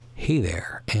Hey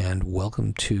there, and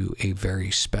welcome to a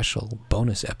very special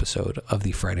bonus episode of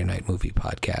the Friday Night Movie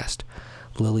Podcast.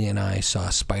 Lily and I saw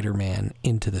Spider-Man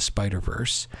Into the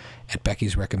Spider-Verse at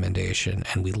Becky's recommendation,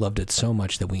 and we loved it so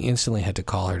much that we instantly had to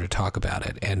call her to talk about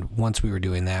it. And once we were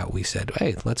doing that, we said,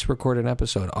 hey, let's record an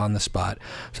episode on the spot.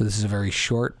 So this is a very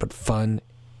short but fun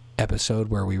episode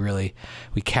where we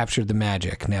captured the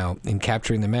magic. Now, in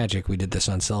capturing the magic, we did this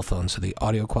on cell phone, so the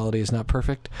audio quality is not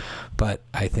perfect, but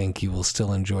I think you will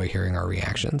still enjoy hearing our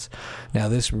reactions. Now,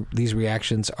 these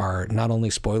reactions are not only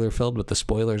spoiler-filled, but the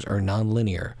spoilers are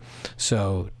non-linear.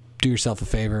 So do yourself a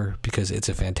favor, because it's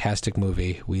a fantastic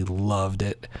movie. We loved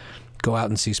it. Go out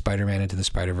and see Spider-Man Into the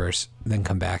Spider-Verse, then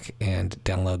come back and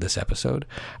download this episode.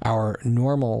 Our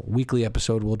normal weekly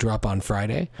episode will drop on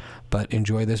Friday, but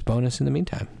enjoy this bonus in the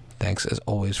meantime. Thanks, as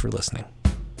always, for listening.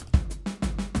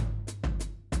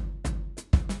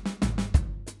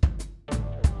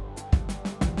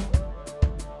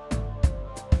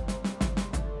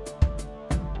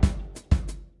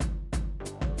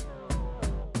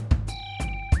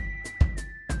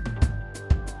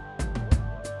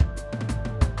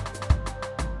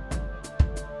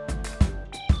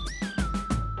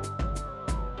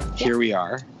 Here we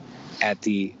are at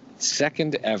the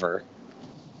second ever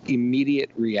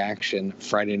immediate reaction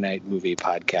Friday Night Movie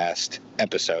Podcast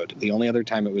episode. The only other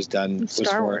time it was done was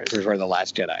for The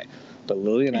Last Jedi. But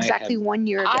Lily and exactly 1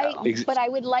 year ago. But I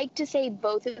would like to say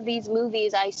both of these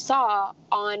movies I saw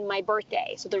on my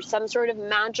birthday. So there's some sort of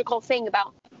magical thing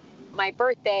about my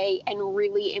birthday and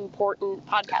really important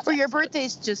podcast. Well, your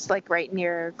birthday's just like right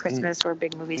near Christmas where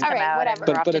big movies come out. Whatever.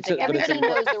 Everybody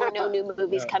knows there were no new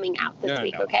movies coming out this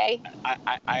week, okay?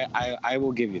 I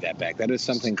will give you that back. That is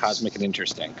something cosmic and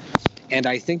interesting. And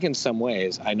I think in some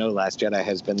ways, I know Last Jedi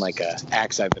has been like a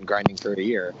axe I've been grinding for a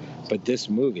year, but this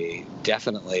movie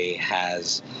definitely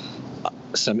has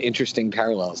some interesting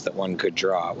parallels that one could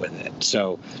draw with it.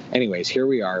 So anyways, here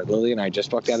we are. Lily and I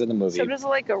just walked out of the movie. So it was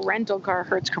like a rental car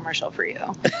Hertz commercial for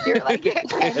you. You're like,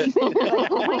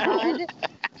 oh my God.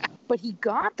 But he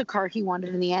got the car he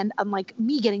wanted in the end, unlike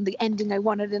me getting the ending I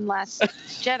wanted in Last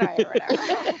Jedi or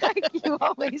whatever. Like, you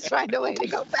always find a way to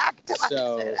go back to Last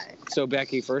Jedi. So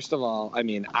Becky, first of all, I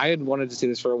mean, I had wanted to see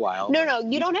this for a while. No,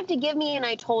 you don't have to give me an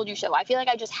I told you so. I feel like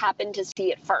I just happened to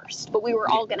see it first, but we were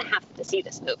all going to have to see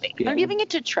this movie. I'm giving it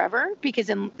to Trevor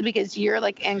because you're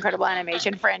like incredible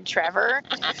animation friend Trevor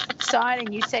saw it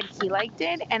and you said he liked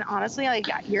it, and honestly, like,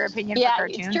 your opinion for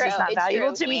cartoons is not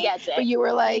valuable to me. But you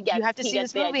were like, you have to see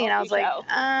this movie, and I was like,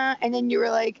 and then you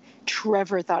were like,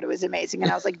 Trevor thought it was amazing,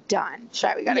 and I was like, done.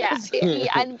 We gotta go see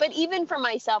it. But even for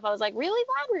myself, I was like, really,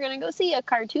 Vlad? We're gonna go see a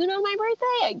cartoon on my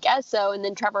birthday? I guess so. And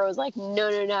then Trevor was like,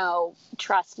 no,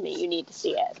 trust me, you need to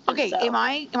see it. Okay, so, am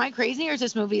I crazy, or is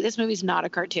this movie? This movie's not a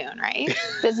cartoon, right?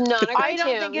 It's not a cartoon. I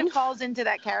don't think it falls into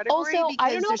that category also,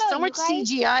 because there's so much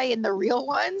CGI in the real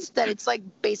ones that it's like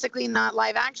basically not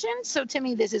live action. So to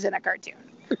me, this isn't a cartoon.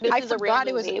 I forgot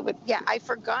it was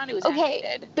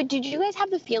animated. But did you guys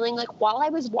have the feeling like while I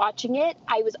was watching it,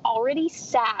 I was already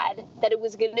sad that it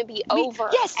was going to be over?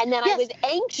 Yes. And then I was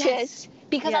anxious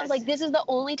because I was like, this is the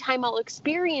only time I'll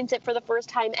experience it for the first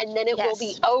time, and then it will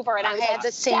be over. And I was had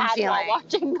the same feeling while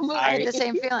watching the movie. I had the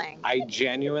same feeling. I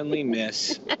genuinely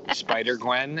miss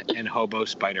Spider-Gwen and Hobo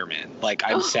Spider-Man. Like,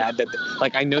 I'm sad that,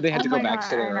 like, I know they had to go back to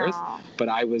their Earth, but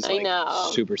I was like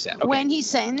super sad. Okay. When he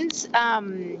sends,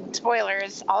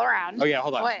 spoilers all around. Oh yeah,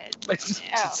 hold on.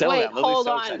 Hold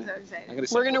on.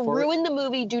 We're gonna ruin the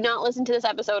movie. Do not listen to this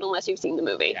episode unless you've seen the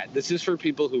movie. Yeah, this is for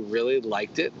people who really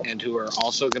liked it and who are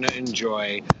also gonna enjoy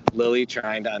Lily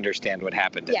trying to understand what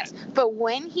happened to him. But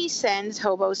when he sends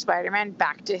Hobo Spider-Man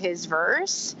back to his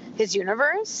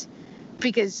universe,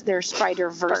 because they're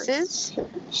Spider-Verses.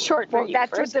 Short for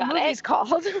that's what the movie's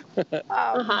called.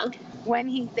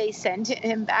 When they send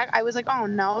him back, I was like, oh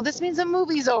no, this means the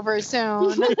movie's over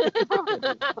soon.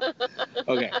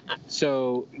 Okay,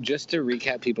 so just to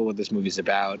recap people what this movie's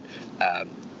about,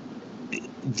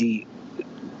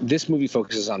 this movie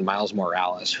focuses on Miles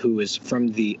Morales, who is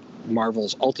from the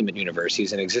Marvel's Ultimate Universe.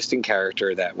 He's an existing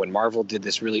character that when Marvel did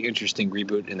this really interesting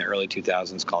reboot in the early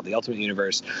 2000s called the Ultimate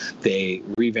Universe, they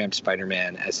revamped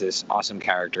Spider-Man as this awesome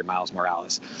character, Miles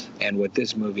Morales. And what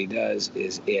this movie does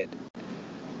is it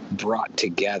brought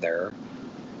together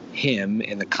him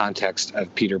in the context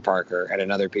of Peter Parker and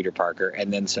another Peter Parker,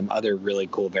 and then some other really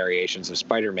cool variations of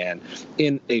Spider-Man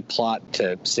in a plot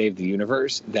to save the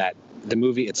universe that the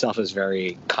movie itself is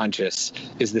very conscious,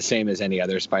 is the same as any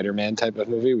other Spider-Man type of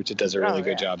movie, which it does a really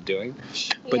good job doing.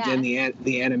 But then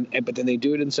but then they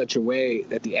do it in such a way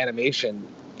that the animation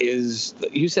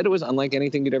you said it was unlike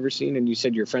anything you'd ever seen, and you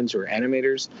said your friends who are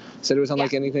animators said it was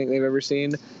unlike anything they've ever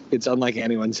seen. It's unlike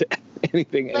anyone's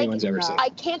ever seen. I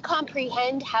can't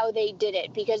comprehend how they did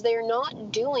it, because they're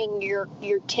not doing your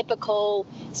typical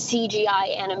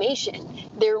CGI animation.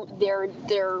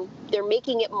 They're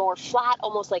making it more flat,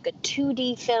 almost like a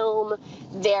 2D film.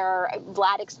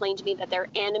 Vlad explained to me that they're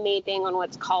animating on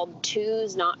what's called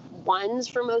 2s, not 1s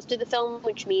for most of the film,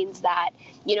 which means that,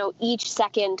 each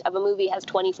second of a movie has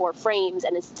 24 frames,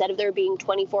 and instead of there being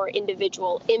 24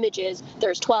 individual images,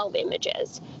 there's 12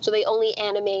 images. So they only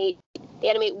animate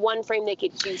one frame they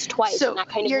could use twice. So and that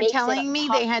kind of you're makes telling me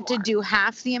they had to do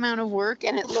half the amount of work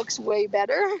and it looks way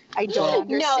better? I don't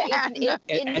understand. No,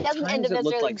 it doesn't end up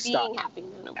necessarily like being half the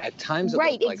amount of work. At times it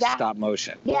looked like stop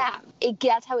motion. Yeah,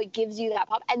 that's how it gives you that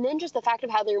pop. And then just the fact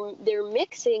of how they're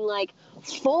mixing like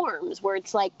forms, where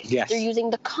it's like they're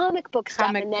using the comic book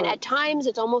stuff, and then at times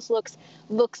it almost looks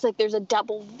like there's a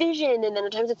double vision, and then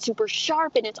at times it's super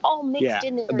sharp, and it's all mixed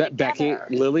in there. Becky,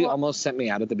 Lily almost sent me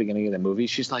out at the beginning of the movie.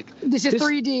 She's like, "This is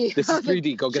 3D. This is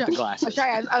 3D. Go get the glasses."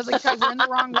 I was like, "We're in the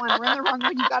wrong one. We're in the wrong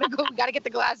one. You gotta go. We gotta get the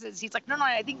glasses." He's like, "No,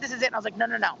 I think this is it." And I was like, "No.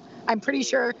 I'm pretty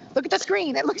sure. Look at the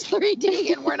screen. It looks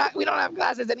 3D, and we don't have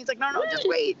glasses." And he's like, "No, just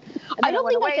wait." I don't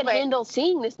think I could handle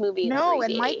seeing this movie. No,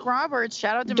 and Mike Roberts,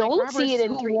 shout out to Mike Roberts, see it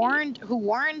in 3D. Who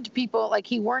warned people, like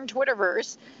he warned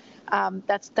Twitterverse.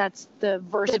 That's the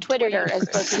verse of Twitter as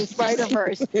opposed to the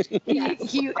Spider-Verse.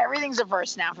 He everything's a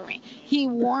verse now for me. He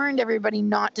warned everybody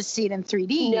not to see it in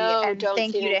 3D. And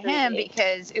thank you to him,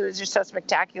 because it was just so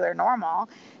spectacular normal.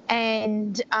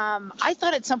 And I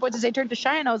thought at some points as I turned to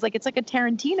Cheyenne, I was like, it's like a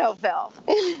Tarantino film.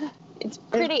 It's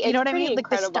pretty. You know what I mean?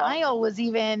 Incredible. Like the style was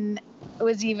even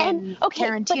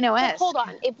Tarantino-esque. But hold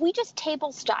on. If we just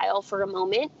table style for a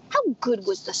moment, how good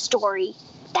was the story?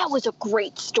 That was a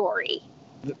great story.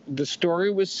 The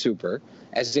story was super.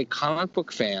 As a comic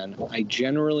book fan, I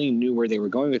generally knew where they were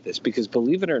going with this, because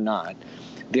believe it or not,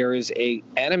 there is a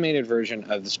animated version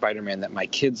of the Spider-Man that my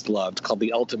kids loved called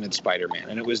The Ultimate Spider-Man,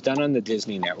 and it was done on the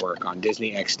Disney Network on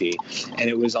Disney XD, and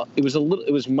it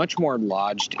was much more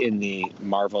lodged in the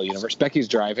Marvel universe. Becky's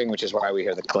driving, which is why we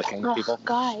hear the clicking, people.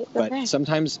 God, but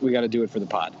sometimes we got to do it for the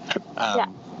pod.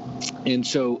 And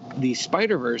so the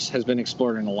Spider-Verse has been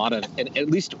explored in a lot of, and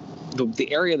at least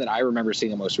the area that I remember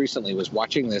seeing it most recently was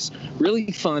watching this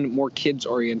really fun, more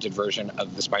kids-oriented version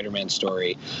of the Spider-Man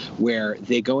story where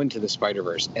they go into the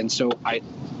Spider-Verse. And so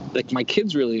my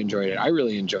kids really enjoyed it. I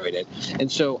really enjoyed it.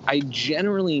 And so I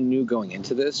generally knew going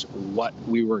into this what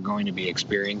we were going to be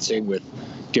experiencing with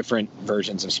different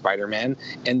versions of Spider-Man.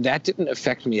 And that didn't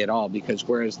affect me at all, because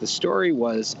whereas the story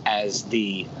was, as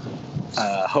the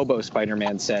hobo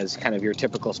Spider-Man says, kind of your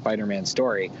typical Spider-Man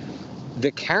story,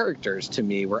 the characters to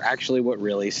me were actually what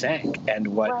really sank and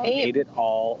what made it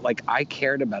all, like, I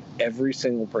cared about every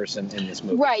single person in this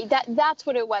movie. Right. That's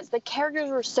what it was. The characters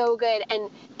were so good, and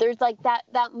there's like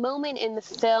that moment in the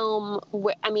film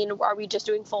are we just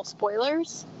doing full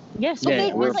spoilers? Yes.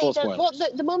 Yeah, we're full spoilers. Well,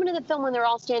 the moment in the film when they're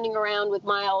all standing around with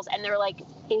Miles, and they're like,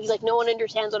 and he's like, no one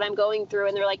understands what I'm going through,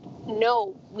 and they're like,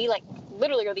 no, we like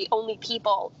literally are the only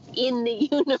people in the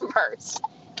universe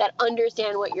that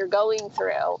understand what you're going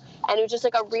through. And it was just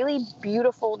like a really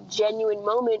beautiful, genuine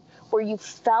moment where you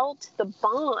felt the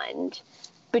bond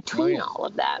between all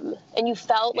of them, and you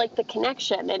felt like the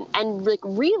connection and like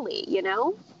really,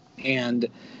 And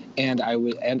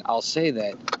I'll say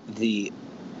that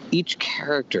each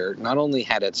character not only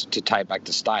had to tie back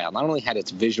to style, not only had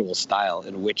its visual style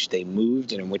in which they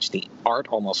moved and in which the art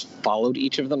almost followed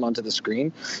each of them onto the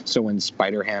screen. So when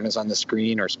Spider-Ham is on the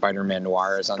screen or Spider-Man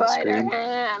Noir is on the screen.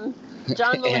 Spider-Ham.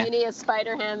 John Mulaney as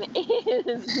Spider-Ham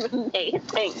is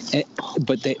amazing.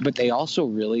 But they also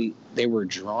they were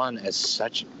drawn as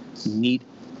such neat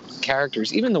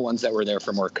characters. Even the ones that were there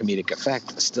for more comedic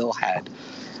effect still had.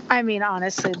 I mean,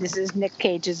 honestly, this is Nick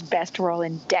Cage's best role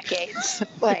in decades.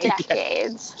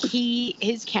 Decades.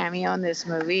 His cameo in this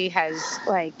movie has,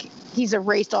 he's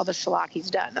erased all the schlock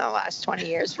he's done in the last 20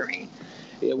 years for me.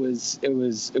 It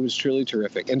was truly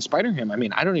terrific. And Spider-Ham,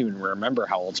 I don't even remember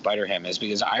how old Spider-Ham is,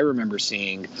 because I remember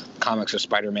seeing comics of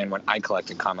Spider-Man when I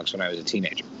collected comics when I was a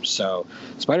teenager. So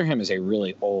Spider-Ham is a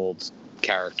really old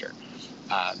character.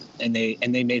 And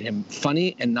they made him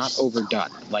funny and not overdone.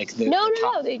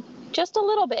 Just a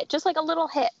little bit, just like a little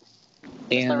hit.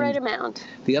 Just the right amount.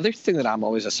 The other thing that I'm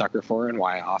always a sucker for, and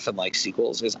why I often like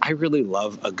sequels, is I really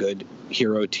love a good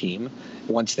hero team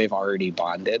once they've already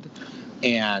bonded.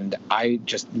 And I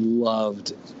just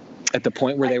loved at the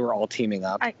point where they were all teaming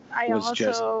up I was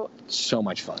also, just so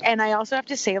much fun. And I also have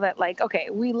to say that, like, okay,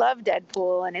 we love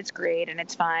Deadpool and it's great and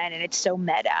it's fun and it's so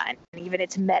meta, and even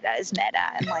its meta is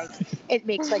meta, and like it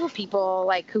makes like people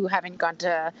like who haven't gone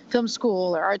to film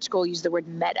school or art school use the word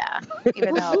meta,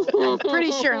 even though I'm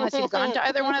pretty sure unless you've gone to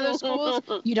either one of those schools,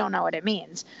 you don't know what it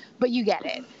means, but you get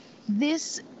it.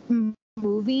 This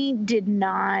movie did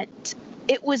not.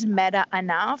 It was meta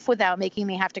enough without making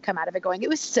me have to come out of it going, it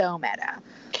was so meta.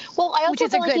 Well, I also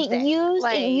feel like it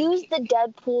used the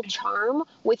Deadpool charm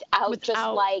without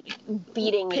just like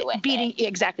beating you with it.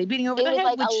 Exactly, beating over the head. It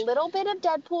was like a little bit of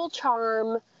Deadpool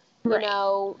charm, you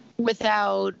know.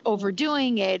 Without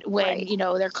overdoing it when, you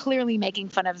know, they're clearly making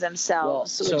fun of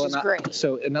themselves, which is great.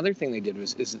 So another thing they did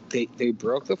was they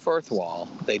broke the fourth wall.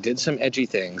 They did some edgy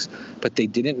things, but they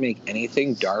didn't make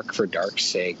anything dark for dark's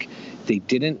sake.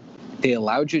 They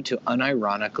allowed you to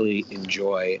unironically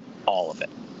enjoy all of it.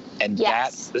 And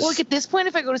look, at this point,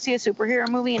 if I go to see a superhero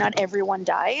movie and not everyone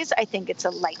dies, I think it's a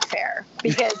light fare.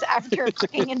 Because after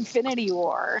Infinity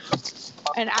War,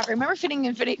 and I remember finishing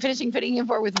Infinity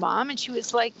War with Mom, and she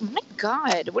was like, my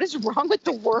God, what is wrong with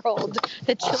the world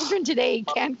that children today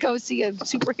can't go see a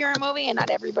superhero movie and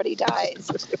not everybody dies?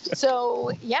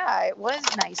 So, yeah, it was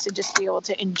nice to just be able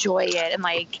to enjoy it and,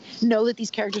 like, know that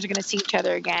these characters are going to see each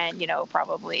other again, you know,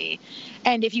 probably.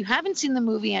 And if you haven't seen the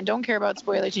movie and don't care about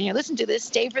spoilers and you listen to this,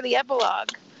 stay for the epilogue.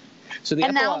 So the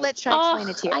now let's try to explain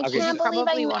it to you. I can't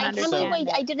believe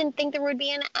I didn't think there would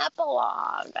be an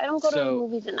epilogue. I don't go to the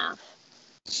movies enough.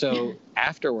 So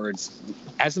afterwards,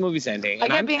 as the movie's ending, I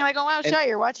kept being like, oh, wow, Shai,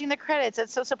 you're watching the credits.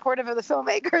 That's so supportive of the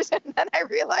filmmakers. And then I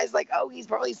realized, like, oh, he's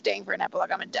probably staying for an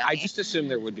epilogue. I'm a dummy. I just assumed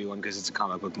there would be one because it's a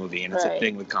comic book movie, and it's a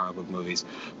thing with comic book movies.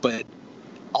 But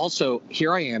also,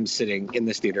 here I am sitting in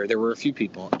this theater. There were a few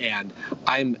people, and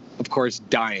I'm, of course,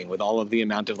 dying with all of the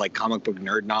amount of like comic book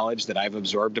nerd knowledge that I've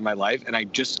absorbed in my life. And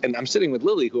I'm sitting with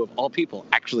Lily, who of all people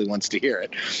actually wants to hear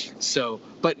it. So,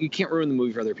 but you can't ruin the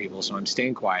movie for other people, so I'm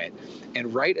staying quiet.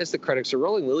 And right as the credits are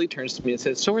rolling, Lily turns to me and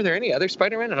says, "So are there any other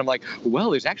Spider-Man?" And I'm like, "Well,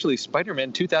 there's actually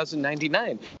Spider-Man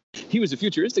 2099. He was a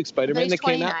futuristic Spider-Man that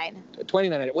came out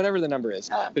 29, whatever the number is.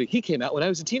 But he came out when I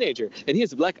was a teenager, and he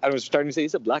has I was starting to say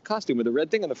he's a black costume with a red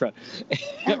thing on the front,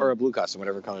 or a blue costume,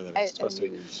 whatever color that it's supposed to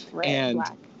be." And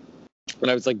black. When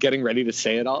I was like getting ready to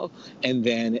say it all, and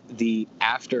then the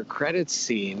after credits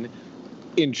scene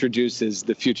introduces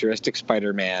the futuristic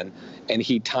Spider-Man, and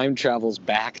he time travels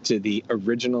back to the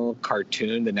original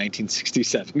cartoon, the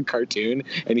 1967 cartoon,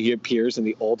 and he appears in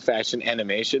the old-fashioned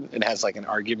animation and has like an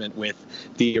argument with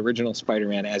the original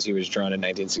Spider-Man as he was drawn in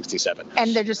 1967.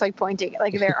 And they're just like pointing,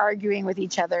 like they're arguing with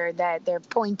each other, that they're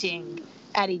pointing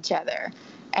at each other.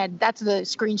 And that's the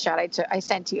screenshot I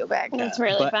sent to you back. That's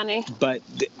really funny. But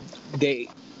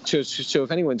so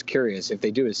if anyone's curious, if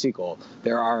they do a sequel,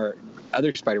 there are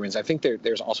other Spider-Mans. I think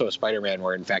there's also a Spider-Man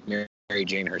where, in fact, Mary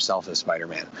Jane herself is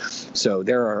Spider-Man. So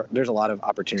there's a lot of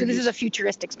opportunities. So this is a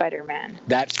futuristic Spider-Man.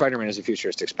 That Spider-Man is a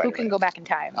futuristic Spider-Man. Who can go back in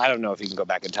time? I don't know if he can go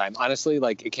back in time. Honestly,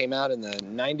 like, it came out in the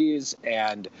 90s,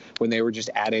 and when they were just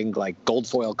adding, like, gold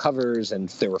foil covers, and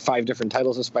there were 5 different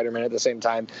titles of Spider-Man at the same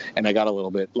time, and I got a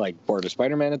little bit, like, bored of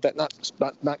Spider-Man at that.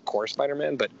 Not core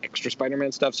Spider-Man, but extra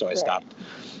Spider-Man stuff, so I stopped.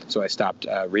 So I stopped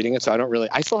reading it. So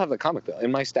I still have the comic, though.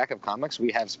 In my stack of comics,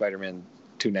 we have Spider-Man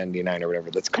 299 or whatever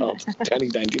that's called,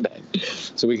 2099.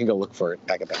 So we can go look for it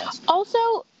back at the house.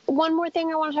 Also, one more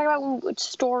thing I want to talk about, which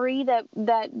story that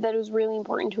was really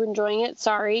important to enjoying it.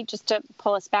 Sorry, just to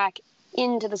pull us back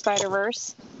into the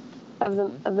Spider-Verse of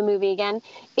the movie again,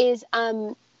 is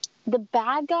the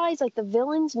bad guys, like the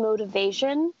villain's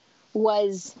motivation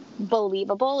was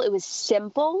believable. It was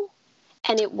simple.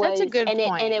 And it was, that's a good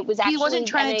point. And it was actually, he wasn't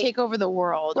trying to take over the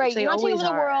world. Right, he wasn't taking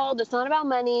over the world. It's not about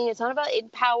money. It's not about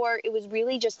power. It was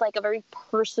really just like a very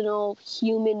personal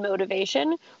human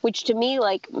motivation, which to me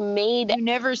like made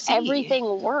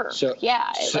everything work. So,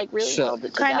 it like really held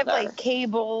it kind together. Of like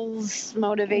Cable's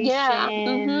motivation. Yeah.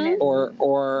 Mm-hmm.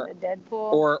 Or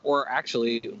Deadpool. Or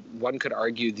actually, one could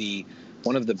argue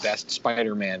one of the best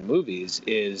Spider-Man movies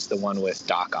is the one with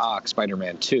Doc Ock,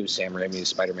 Spider-Man 2, Sam Raimi's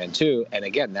Spider-Man 2. And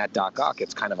again, that Doc Ock,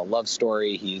 it's kind of a love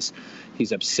story. He's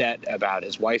upset about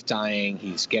his wife dying.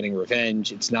 He's getting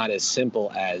revenge. It's not as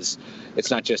simple as, it's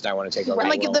not just, I want to take over the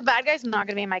world. If the bad guy's not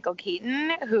going to be Michael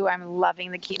Keaton, who I'm loving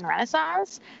the Keaton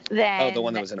Renaissance, then... Oh, the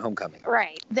one that was in Homecoming.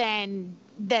 Right.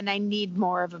 Then I need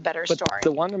more of a better story.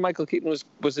 The one in Michael Keaton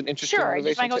was an interesting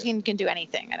motivation. Sure, Michael Keaton can do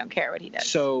anything. I don't care what he does.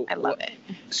 So I love it.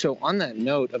 So on that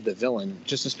note of the villain,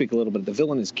 just to speak a little bit, the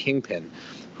villain is Kingpin,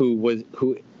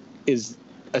 who is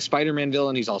a Spider-Man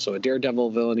villain. He's also a Daredevil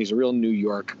villain. He's a real New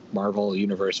York Marvel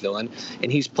Universe villain,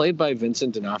 and he's played by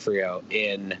Vincent D'Onofrio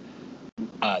in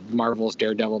Marvel's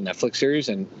Daredevil Netflix series,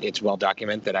 and it's well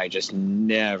documented that I just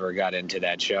never got into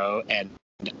that show. And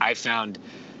I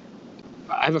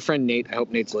have a friend, Nate. I hope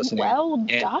Nate's listening. Well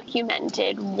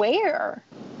documented. Where?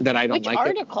 That I don't Which like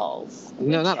articles?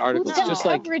 No, not articles. Who's just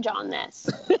like coverage on this.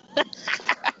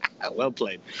 Well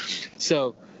played.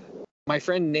 So, my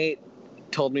friend Nate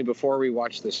told me before we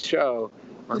watched this show.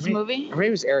 This movie? Or maybe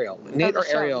it was Ariel. Nate or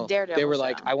Ariel. Daredevil they were show.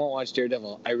 like, I won't watch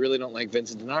Daredevil. I really don't like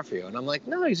Vincent D'Onofrio. And I'm like,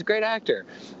 no, he's a great actor.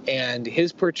 And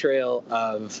his portrayal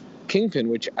of Kingpin,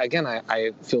 which, again,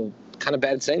 I feel kind of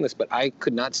bad saying this, but I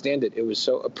could not stand it. It was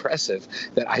so oppressive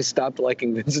that I stopped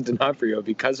liking Vincent D'Onofrio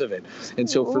because of it. And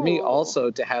so for me also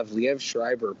to have Liev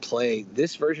Schreiber play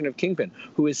this version of Kingpin,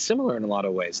 who is similar in a lot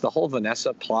of ways, the whole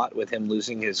Vanessa plot with him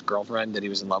losing his girlfriend that he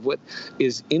was in love with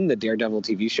is in the Daredevil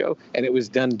TV show, and it was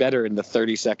done better in the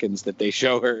 30 seconds that they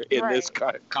show her in this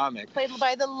comic. Played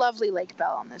by the lovely Lake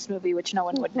Bell in this movie, which no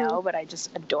one would know, but I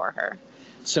just adore her.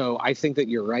 So I think that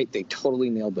you're right. They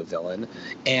totally nailed the villain,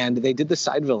 and they did the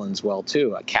side villains well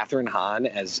too. Catherine Hahn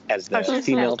as the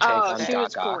female take on Doc Ock. She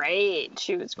was great.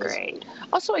 She was great.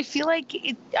 Also, I feel like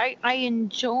I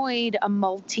enjoyed a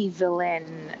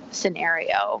multi-villain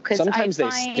scenario because sometimes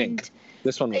they stink.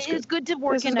 This one was good. It was good to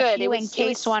work in a few in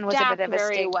case one was a bit of a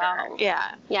stinker. Well.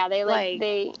 Yeah. Yeah,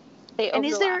 they and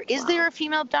is there a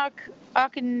female Doc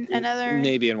Ock in another?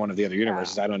 Maybe in one of the other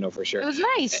universes. I don't know for sure. It was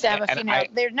nice to have a female.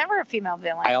 There's never a female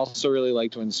villain. I also really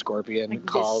liked when Scorpion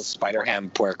calls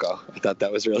Spider-Ham Puerco. I thought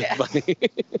that was really funny.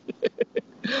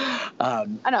 I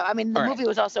know. I mean, the movie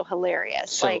was also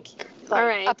hilarious. So, all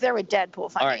right, up there with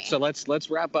Deadpool. Funny. All right, so let's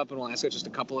wrap up, and we'll ask just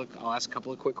I'll ask a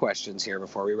couple of quick questions here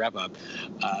before we wrap up.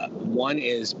 One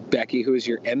is, Becky, who is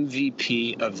your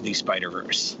MVP of the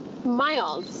Spider-Verse?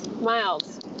 Miles,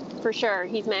 for sure.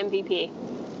 He's my MVP.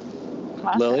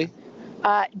 Awesome. Lily?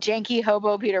 Janky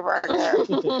Hobo Peter Parker.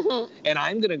 And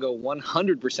I'm going to go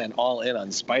 100% all in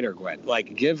on Spider-Gwen.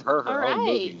 Like, give her own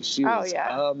movie. She was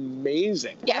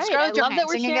amazing. Yeah, I love that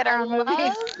can get her own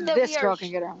movie. This girl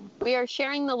can get her own. We are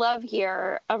sharing the love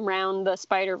here around the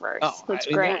Spider-Verse. Oh, that's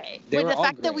great. With the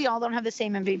fact that we all don't have the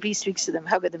same MVP speaks to them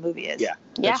how good the movie is. Yeah,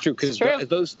 that's true. Because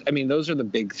those are the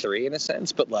big three in a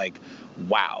sense. But like,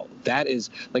 wow, that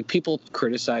is like, people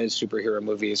criticize superhero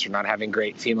movies for not having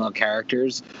great female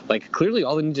characters. Like, clearly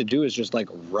all they need to do is just like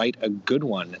write a good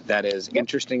one that is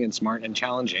interesting and smart and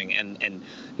challenging and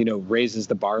raises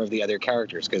the bar of the other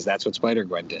characters, because that's what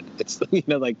Spider-Gwen did. It's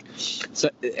so,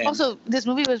 also, this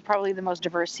movie was probably the most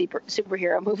diverse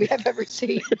superhero movie I've ever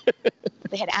seen.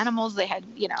 They had animals, they had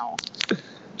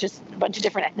just a bunch of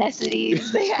different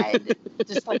ethnicities, they had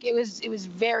just like it was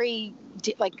very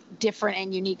different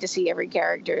and unique to see every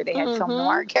character. They had film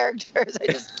noir characters.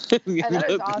 I thought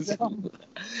it was awesome.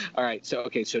 All right, so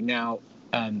now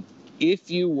if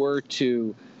you were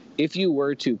to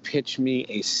pitch me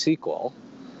a sequel,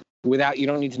 you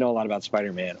don't need to know a lot about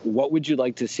Spider-Man, what would you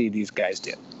like to see these guys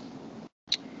do?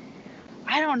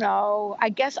 I don't know. I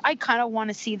guess I kind of want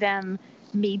to see them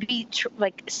maybe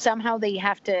somehow they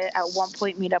have to at one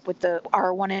point meet up with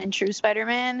our one and true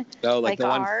Spider-Man. Oh, like the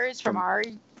ours from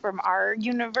our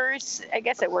universe, I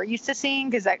guess, that we're used to seeing,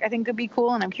 because I think could be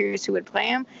cool, and I'm curious who would play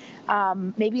him.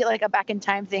 Maybe like a back in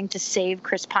time thing to save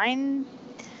Chris Pine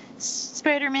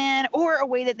Spider-Man, or a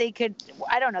way that they could,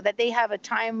 I don't know, that they have a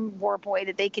time warp way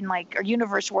that they can or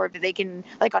universe warp that they can,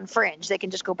 like on Fringe, they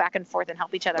can just go back and forth and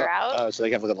help each other out. Oh, so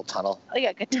they have a little tunnel.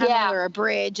 Like a tunnel or a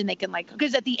bridge, and they can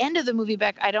because at the end of the movie,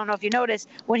 Beck, I don't know if you noticed,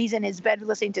 when he's in his bed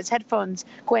listening to his headphones,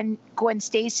 Gwen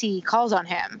Stacy calls on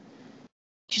him.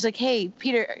 She's like, "Hey,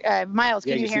 Peter, Miles,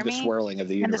 can you hear me?" Yeah, you see the swirling of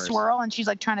the universe. And the swirl, and she's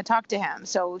like trying to talk to him.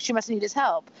 So she must need his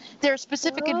help. Their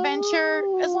specific adventure,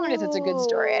 as long as it's a good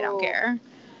story, I don't care.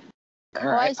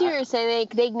 Well, I see what you're saying.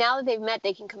 They now that they've met,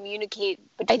 they can communicate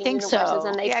between universes,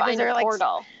 and they find a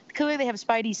portal. Clearly, they have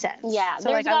Spidey sense. Yeah, so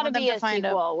there's got to be a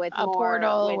sequel with a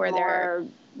portal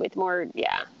with more.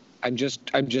 Yeah. I'm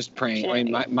just praying. I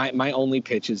mean, my only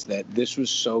pitch is that this was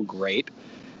so great.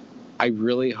 I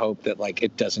really hope that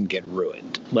it doesn't get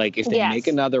ruined. If they make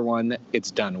another one,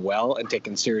 it's done well and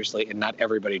taken seriously, and not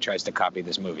everybody tries to copy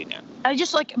this movie now. I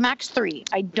just max 3.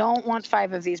 I don't want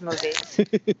 5 of these movies.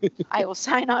 I will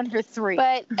sign on for 3.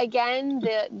 But again,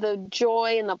 the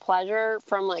joy and the pleasure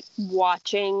from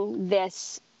watching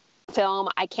this film,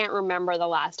 I can't remember the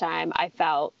last time I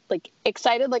felt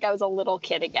excited like I was a little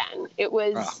kid again. It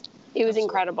was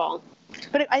incredible.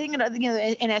 But I think,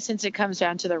 in essence, it comes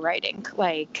down to the writing.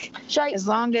 As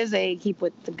long as they keep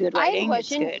with the good writing, I have a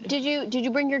question. It's good. Did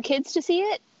you bring your kids to see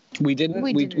it? We didn't.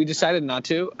 We decided not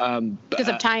to. Because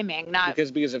of timing, not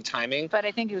because of timing. But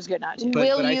I think it was good not to.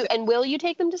 Will you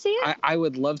take them to see it? I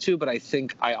would love to, but I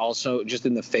think I also, just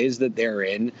in the phase that they're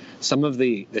in, some of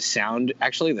the sound.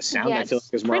 Actually, the sound I feel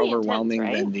like is more overwhelming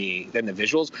than the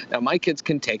visuals. Now, my kids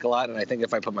can take a lot, and I think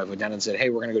if I put my foot down and said, "Hey,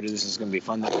 we're gonna go do this. It's gonna be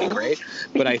fun. That'd be great."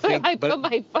 But I think. put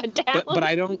my foot down. But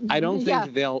I don't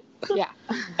think they'll. Yeah.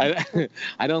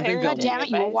 I don't think they'll. Damn it!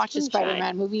 You will watch a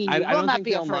Spider-Man movie. And I will not think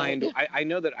be they'll afraid. mind. I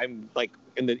know that I'm like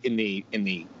in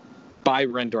the buy,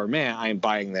 rent, or man. I am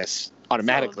buying this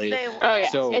automatically.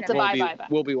 So it's a buy.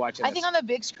 We'll be watching. I think on the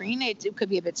big screen it could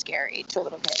be a bit scary to a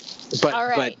little kid.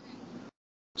 But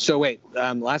so wait.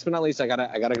 Last but not least, I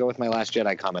gotta go with my Last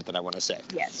Jedi comment that I want to say.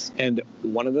 Yes. And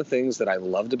one of the things that I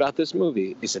loved about this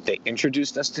movie is that they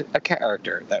introduced us to a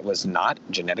character that was not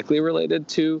genetically related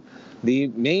to the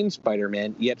main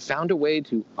Spider-Man, yet found a way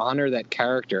to honor that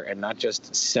character and not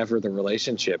just sever the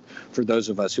relationship for those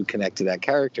of us who connect to that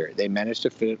character. They managed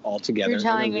to fit it all together. You're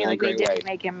telling in a really me great they way. didn't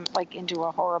make him into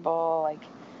a horrible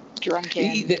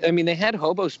drunken. I mean, they had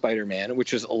Hobo Spider-Man,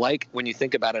 which was when you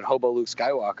think about it, Hobo Luke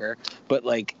Skywalker, but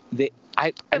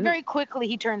very quickly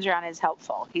he turns around and is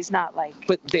helpful. He's not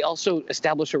But they also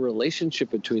established a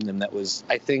relationship between them that was,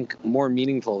 I think, more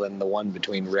meaningful than the one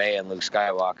between Rey and Luke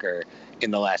Skywalker in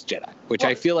The Last Jedi, which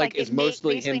I feel like is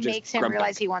mostly him just makes him grumpy.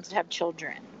 realize he wants to have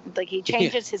children. He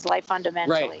changes his life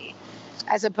fundamentally,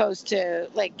 as opposed to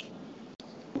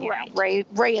Rey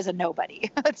is a nobody.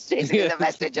 That's basically the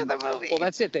message of the movie. Well,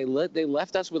 that's it. They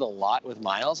left us with a lot with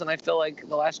Miles, and I feel like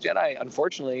The Last Jedi,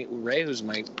 unfortunately, Rey, who's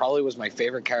probably was my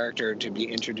favorite character to be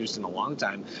introduced in a long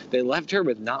time, they left her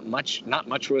with not much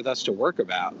with us to work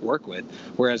with.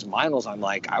 Whereas Miles, I'm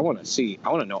like, I want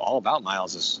to know all about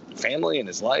Miles' family and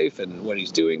his life and what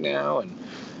he's doing now,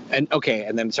 and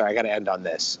then sorry, I got to end on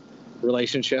this.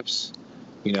 Relationships,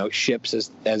 ships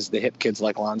as the hip kids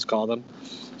like Lons call them.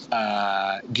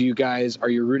 Are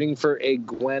you rooting for a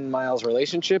Gwen-Miles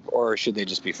relationship, or should they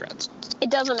just be friends?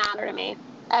 It doesn't matter to me.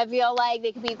 I feel like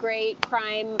they could be great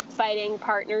crime-fighting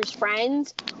partners,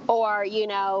 friends, or,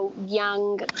 young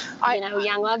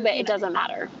love, but it doesn't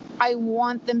matter. I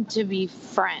want them to be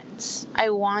friends. I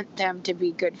want them to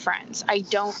be good friends. I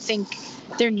don't think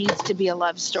there needs to be a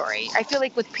love story. I feel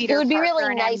like with Peter Parker, it would be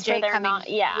really nice for them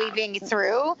weaving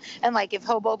through, and if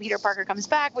Hobo Peter Parker comes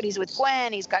back, but he's with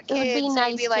Gwen, he's got kids. It would be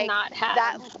nice to not have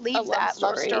that leaves that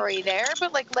love story there,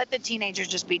 but let the teenagers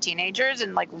just be teenagers,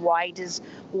 and why does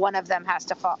one of them have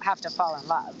to fall in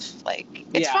love?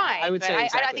 It's fine. I would say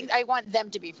exactly. I think I want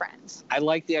them to be friends. I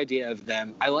like the idea of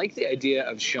them. I like the idea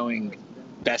of showing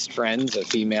best friends, a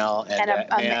female and a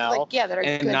male, that are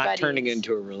and good not buddies. turning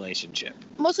into a relationship.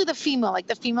 Mostly the female.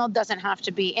 The female doesn't have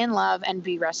to be in love and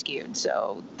be rescued.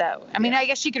 So I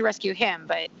guess she could rescue him,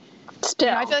 but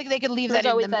still, I feel like they could leave that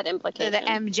in that implication. The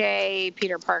MJ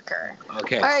Peter Parker.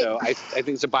 Okay, so I think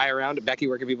it's a buy around. Becky,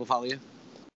 where can people follow you?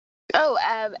 Oh,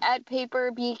 at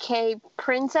PaperBK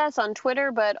Princess on Twitter,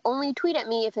 but only tweet at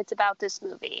me if it's about this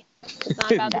movie. If it's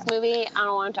not about this movie, I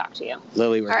don't want to talk to you.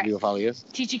 Lily, where can people follow you?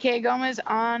 TTK Gomez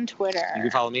on Twitter. You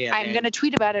can follow me at I'm going to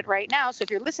tweet about it right now, so if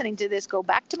you're listening to this, go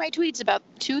back to my tweets about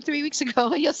 2-3 weeks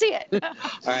ago, and you'll see it. All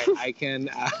right,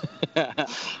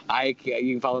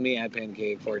 you can follow me at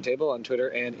Pancake4Table on Twitter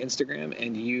and Instagram,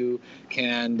 and you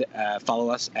can follow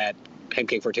us at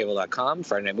Pancake4Table.com,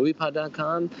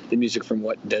 FridayNightMoviePod.com. The music from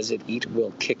What Does It Eat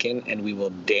will kick in, and we will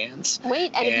dance.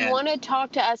 Wait, and if you want to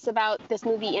talk to us about this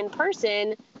movie in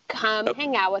person, come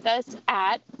hang out with us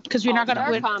at because we're not going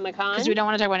to Comic-Con. Because we don't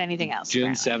want to talk about anything else.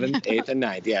 June 7th, 8th, and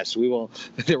 9th. Yes, we will.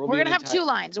 We're going to have 2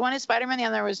 lines. One is Spider-Man, the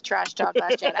other was Trash Talk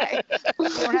Last Jedi. We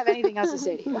don't have anything else to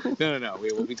say to you. No.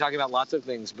 We will be talking about lots of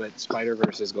things, but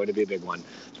Spider-Verse is going to be a big one.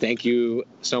 Thank you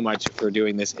so much for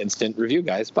doing this instant review,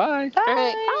 guys. Bye. Bye. All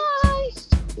right, bye.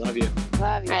 Love you.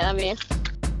 Love you. I love you.